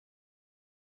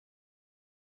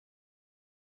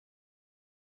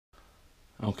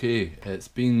Okay, it's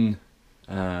been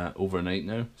overnight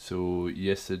now. So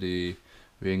yesterday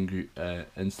we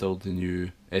installed the new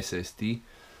SSD,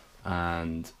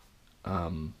 and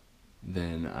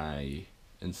then I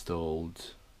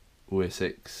installed OS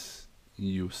X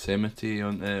Yosemite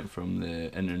on it from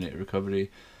the Internet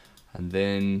Recovery, and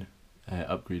then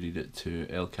upgraded it to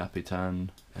El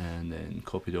Capitan, and then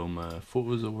copied all my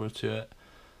photos over to it.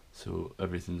 So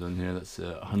everything's on here. That's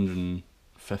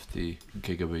 150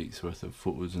 gigabytes worth of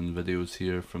photos and videos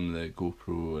here from the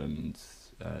GoPro and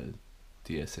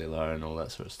DSLR and all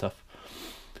that sort of stuff.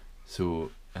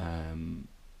 So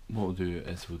what we'll do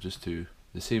is we'll just do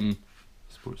the same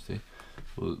sports day.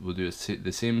 We'll do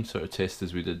the same sort of test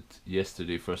as we did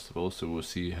yesterday first of all, so we'll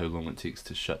see how long it takes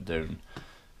to shut down.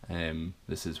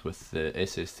 This is with the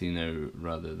SSD now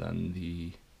rather than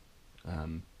the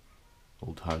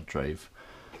old hard drive,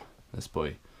 this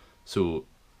boy. So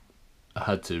I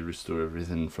had to restore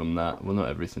everything from that, well not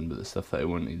everything but the stuff that I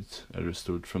wanted I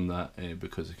restored from that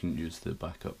because I couldn't use the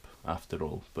backup after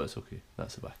all, but it's okay,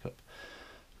 that's a backup.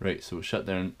 Right, so we'll shut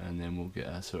down and then we'll get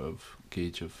a sort of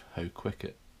gauge of how quick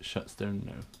it shuts down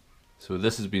now. So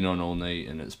this has been on all night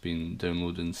and it's been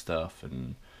downloading stuff,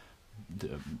 and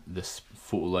this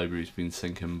photo library's been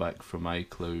syncing back from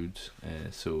iCloud,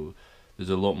 so there's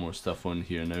a lot more stuff on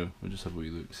here now. We'll just have a wee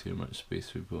look, see how much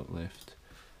space we've got left.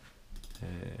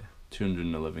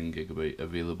 211 gigabyte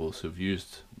available, so I've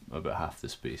used about half the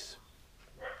space.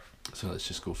 So let's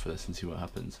just go for this and see what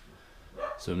happens.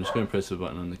 So I'm just going to press the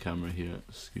button on the camera here,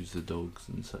 excuse the dogs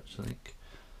and such like.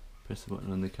 Press the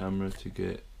button on the camera to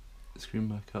get the screen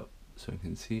back up so I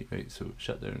can see. Right, so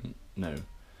shut down now.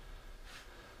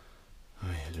 Oh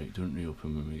yeah, right, don't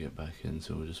reopen when we get back in,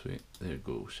 so we'll just wait. There we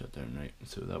go, shut down. Right,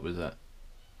 so that was at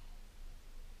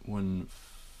 1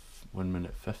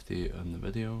 minute 50 on the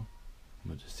video.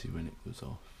 We'll just see when it goes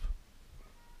off.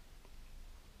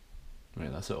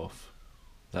 Right, that's it off.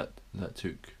 That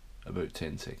took about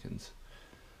 10 seconds,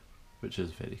 which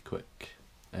is very quick.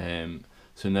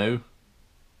 So now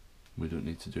we don't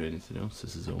need to do anything else,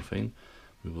 this is all fine.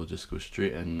 We will just go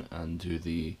straight in and do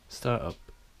the startup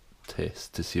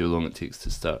test to see how long it takes to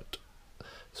start.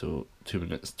 So 2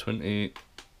 minutes 20,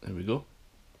 there we go.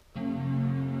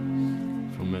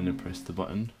 From when I press the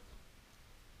button.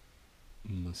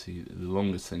 And let's see, the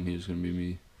longest thing here is going to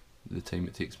be the time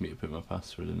it takes me to put my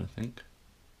password in, I think.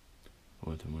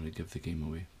 Oh, I don't want to give the game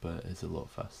away, but it's a lot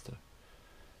faster.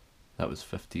 That was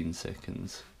 15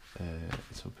 seconds.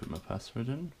 So I'll put my password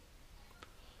in.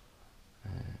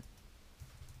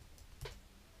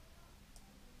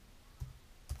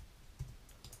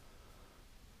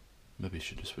 Maybe I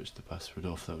should have switched the password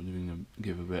off, that would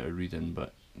give a better reading,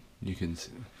 but you can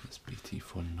see this BT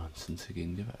phone nonsense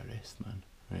again, give it a rest, man.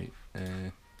 Right,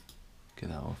 get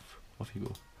that off you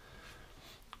go.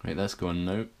 Right, that's gone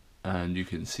now, and you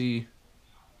can see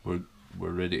we're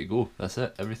ready to go. That's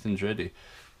it, everything's ready.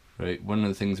 Right, one of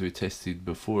the things we tested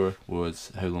before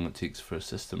was how long it takes for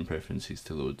system preferences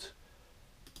to load.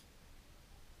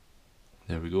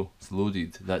 There we go, it's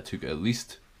loaded. That took at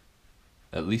least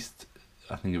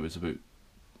I think it was about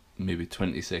maybe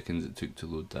 20 seconds it took to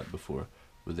load that before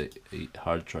with a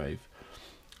hard drive.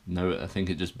 Now I think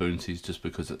it just bounces just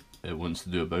because it wants to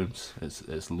do a bounce.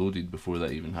 It's loaded before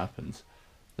that even happens.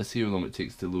 Let's see how long it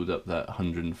takes to load up that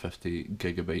 150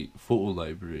 gigabyte photo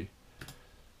library.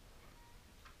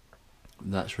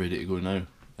 That's ready to go now.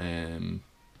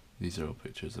 These are all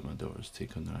pictures that my daughters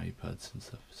take on their iPads and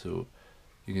stuff. So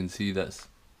you can see that's,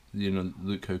 you know,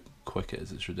 look how quick it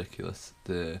is, it's ridiculous.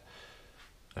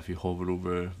 If you hover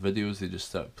over videos, they just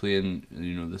start playing.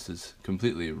 You know, this is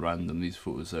completely random. These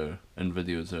photos and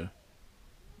videos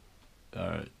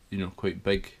are you know, quite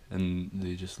big, and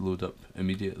they just load up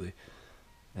immediately.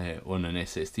 On an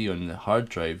SSD, on the hard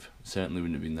drive, certainly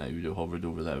wouldn't have been that. You would have hovered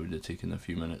over that, it would have taken a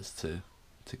few minutes to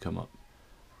come up.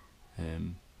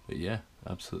 But yeah,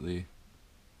 absolutely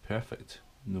perfect.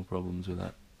 No problems with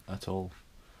that at all.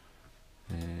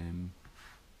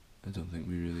 I don't think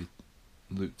we really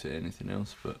looked at anything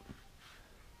else, but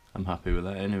I'm happy with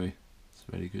that anyway. It's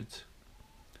very good.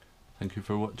 Thank you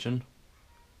for watching,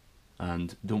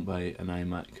 and don't buy an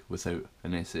iMac without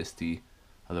an SSD,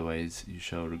 otherwise you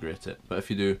shall regret it. But if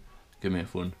you do, give me a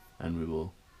phone and we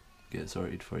will get it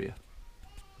sorted for you.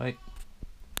 Bye.